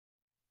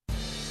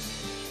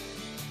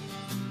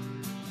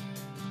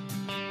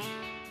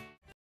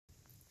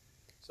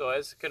So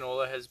as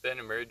canola has been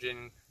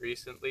emerging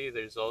recently,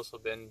 there's also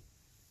been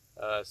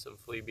some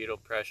flea beetle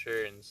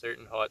pressure in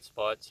certain hot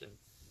spots, and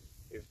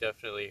we've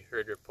definitely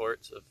heard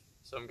reports of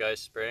some guys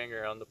spraying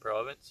around the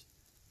province.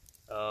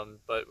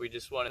 But we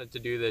just wanted to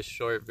do this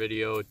short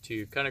video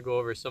to kind of go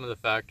over some of the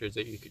factors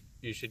that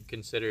you should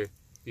consider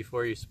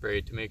before you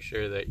spray to make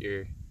sure that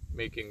you're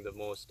making the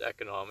most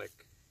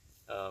economic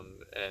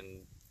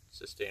and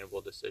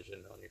sustainable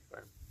decision on your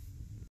farm.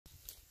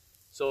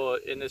 So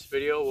in this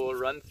video we'll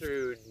run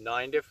through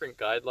 9 different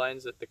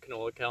guidelines that the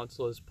Canola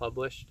Council has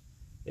published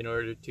in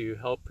order to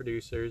help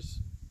producers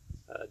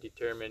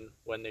determine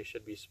when they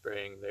should be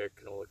spraying their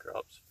canola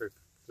crops for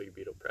flea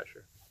beetle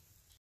pressure.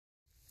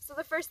 So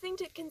the first thing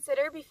to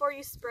consider before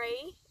you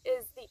spray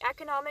is the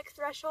economic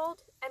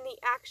threshold and the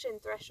action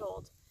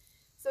threshold.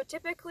 So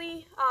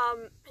typically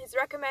it's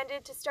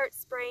recommended to start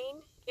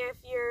spraying if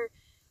your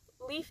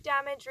leaf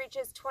damage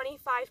reaches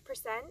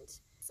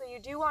 25%. So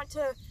you do want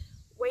to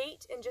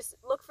wait and just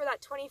look for that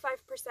 25%,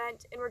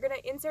 and we're going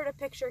to insert a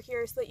picture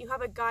here so that you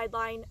have a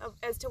guideline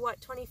as to what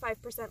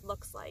 25%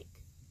 looks like.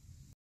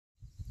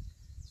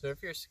 So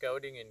if you're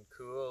scouting in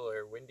cool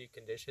or windy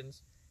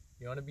conditions,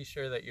 you want to be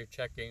sure that you're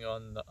checking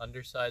on the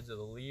undersides of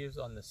the leaves,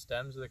 on the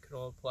stems of the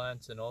canola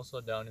plants, and also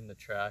down in the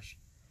trash,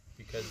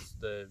 because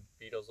the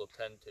beetles will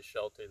tend to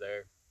shelter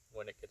there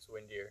when it gets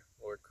windier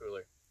or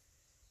cooler.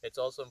 It's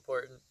also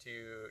important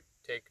to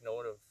take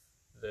note of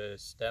the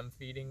stem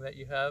feeding that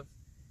you have,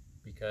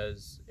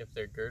 because if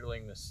they're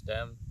girdling the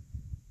stem,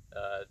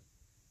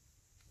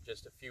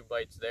 just a few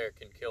bites there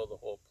can kill the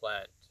whole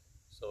plant.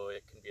 So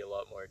it can be a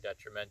lot more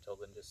detrimental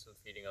than just some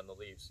feeding on the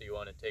leaves. So you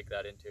want to take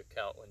that into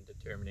account when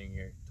determining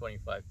your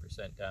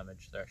 25%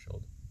 damage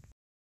threshold.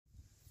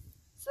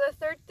 So the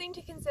third thing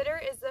to consider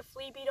is the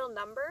flea beetle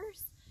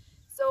numbers.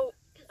 So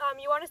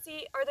you want to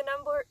see, are the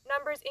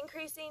numbers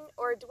increasing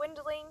or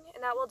dwindling,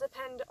 and that will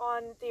depend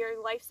on their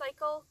life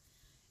cycle.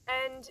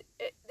 And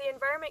the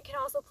environment can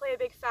also play a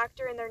big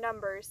factor in their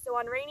numbers. So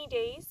on rainy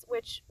days,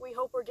 which we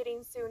hope we're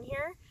getting soon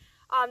here,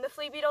 the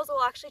flea beetles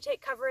will actually take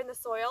cover in the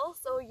soil,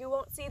 so you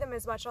won't see them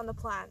as much on the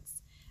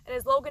plants. And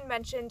as Logan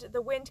mentioned,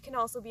 the wind can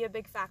also be a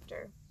big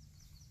factor.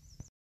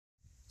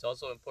 It's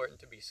also important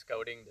to be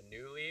scouting the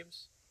new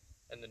leaves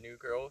and the new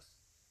growth.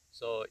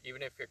 So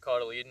even if your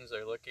cotyledons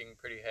are looking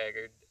pretty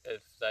haggard,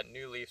 if that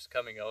new leaf's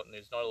coming out and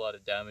there's not a lot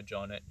of damage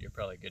on it, you're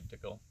probably good to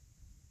go.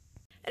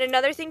 And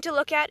another thing to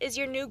look at is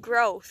your new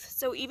growth.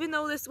 So even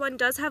though this one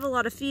does have a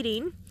lot of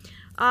feeding,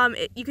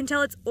 you can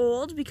tell it's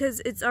old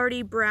because it's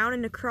already brown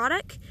and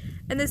necrotic,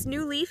 and this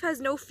new leaf has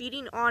no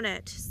feeding on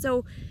it.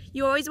 So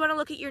you always want to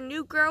look at your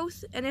new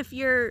growth, and if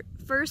your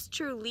first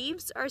true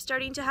leaves are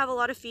starting to have a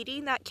lot of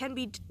feeding, that can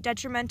be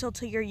detrimental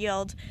to your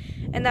yield,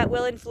 and that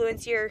will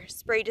influence your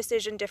spray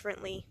decision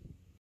differently.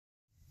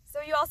 So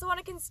you also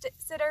want to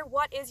consider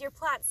what is your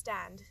plant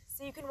stand.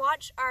 So you can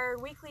watch our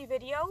weekly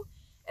video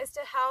as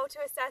to how to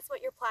assess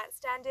what your plant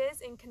stand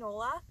is in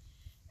canola.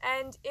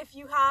 And if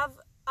you have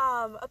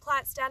a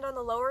plant stand on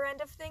the lower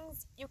end of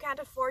things, you can't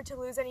afford to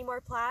lose any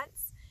more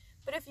plants.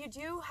 But if you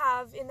do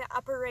have in the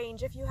upper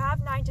range, if you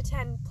have 9 to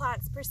 10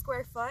 plants per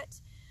square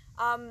foot,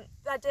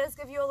 that does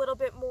give you a little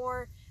bit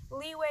more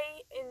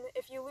leeway.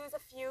 If you lose a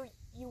few,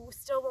 you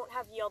still won't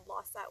have yield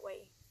loss that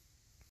way.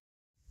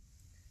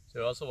 So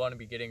you also want to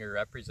be getting a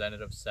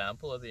representative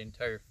sample of the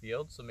entire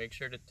field, so make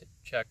sure to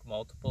check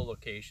multiple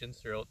locations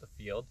throughout the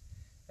field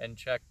and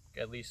check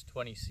at least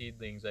 20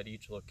 seedlings at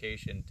each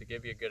location to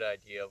give you a good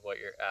idea of what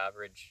your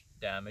average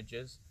damage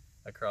is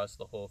across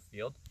the whole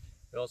field.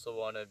 We also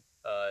want to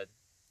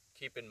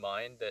keep in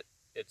mind that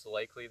it's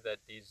likely that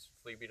these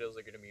flea beetles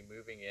are going to be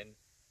moving in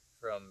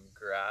from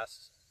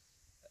grass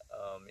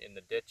in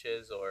the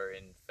ditches or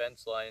in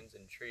fence lines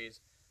and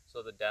trees,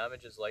 so the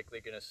damage is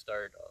likely going to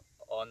start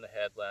on the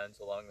headlands,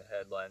 along the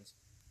headlands,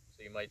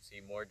 so you might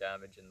see more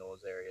damage in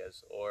those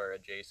areas or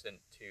adjacent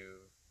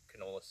to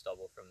canola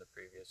stubble from the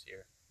previous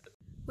year.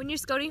 When you're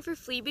scouting for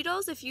flea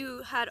beetles, if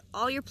you had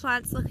all your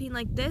plants looking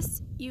like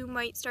this, you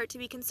might start to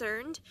be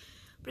concerned.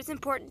 But it's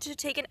important to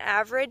take an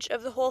average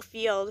of the whole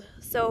field.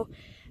 So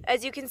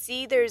as you can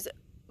see, there's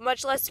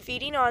much less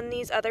feeding on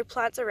these other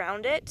plants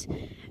around it.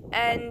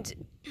 And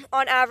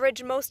on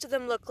average, most of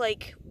them look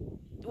like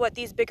what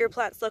these bigger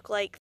plants look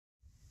like.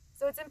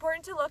 So it's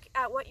important to look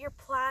at what your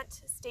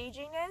plant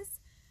staging is.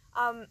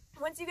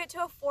 Once you get to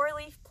a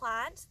 4-leaf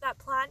plant, that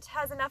plant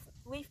has enough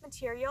leaf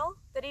material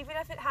that even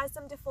if it has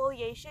some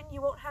defoliation, you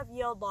won't have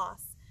yield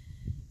loss.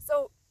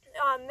 So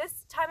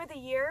this time of the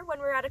year, when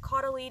we're at a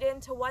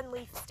cotyledon to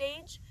 1-leaf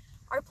stage,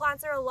 our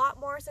plants are a lot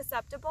more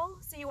susceptible,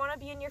 so you want to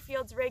be in your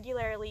fields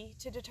regularly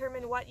to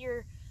determine what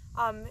your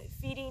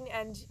feeding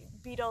and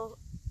beetles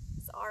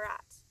are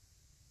at.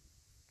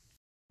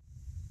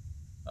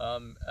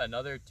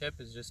 Another tip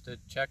is just to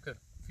check the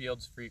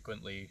fields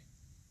frequently.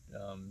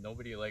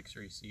 Nobody likes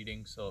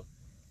reseeding, so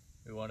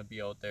we want to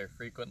be out there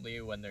frequently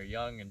when they're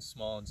young and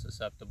small and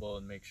susceptible,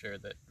 and make sure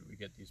that we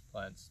get these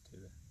plants to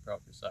the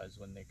proper size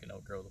when they can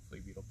outgrow the flea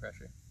beetle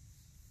pressure.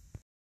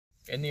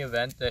 In the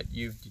event that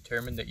you've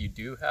determined that you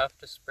do have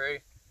to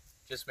spray,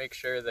 just make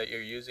sure that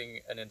you're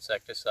using an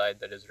insecticide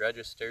that is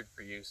registered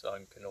for use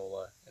on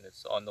canola and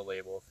it's on the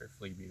label for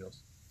flea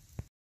beetles.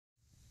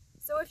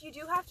 So if you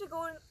do have to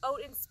go out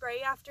and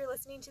spray after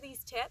listening to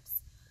these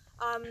tips,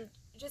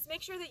 just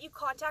make sure that you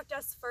contact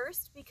us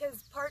first,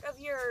 because part of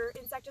your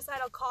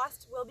insecticidal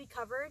cost will be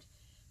covered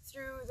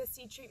through the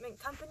seed treatment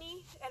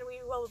company, and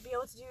we will be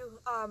able to do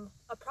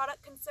a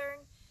product concern.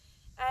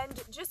 And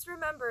just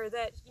remember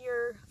that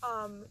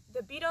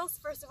the beetles,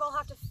 first of all,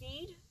 have to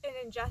feed and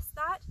ingest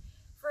that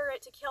for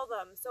it to kill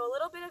them. So a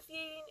little bit of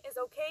feeding is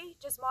okay,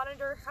 just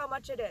monitor how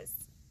much it is.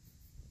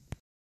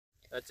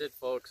 That's it,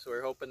 folks.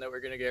 We're hoping that we're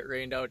going to get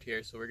rained out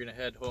here, so we're going to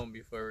head home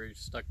before we're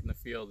stuck in the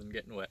field and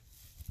getting wet.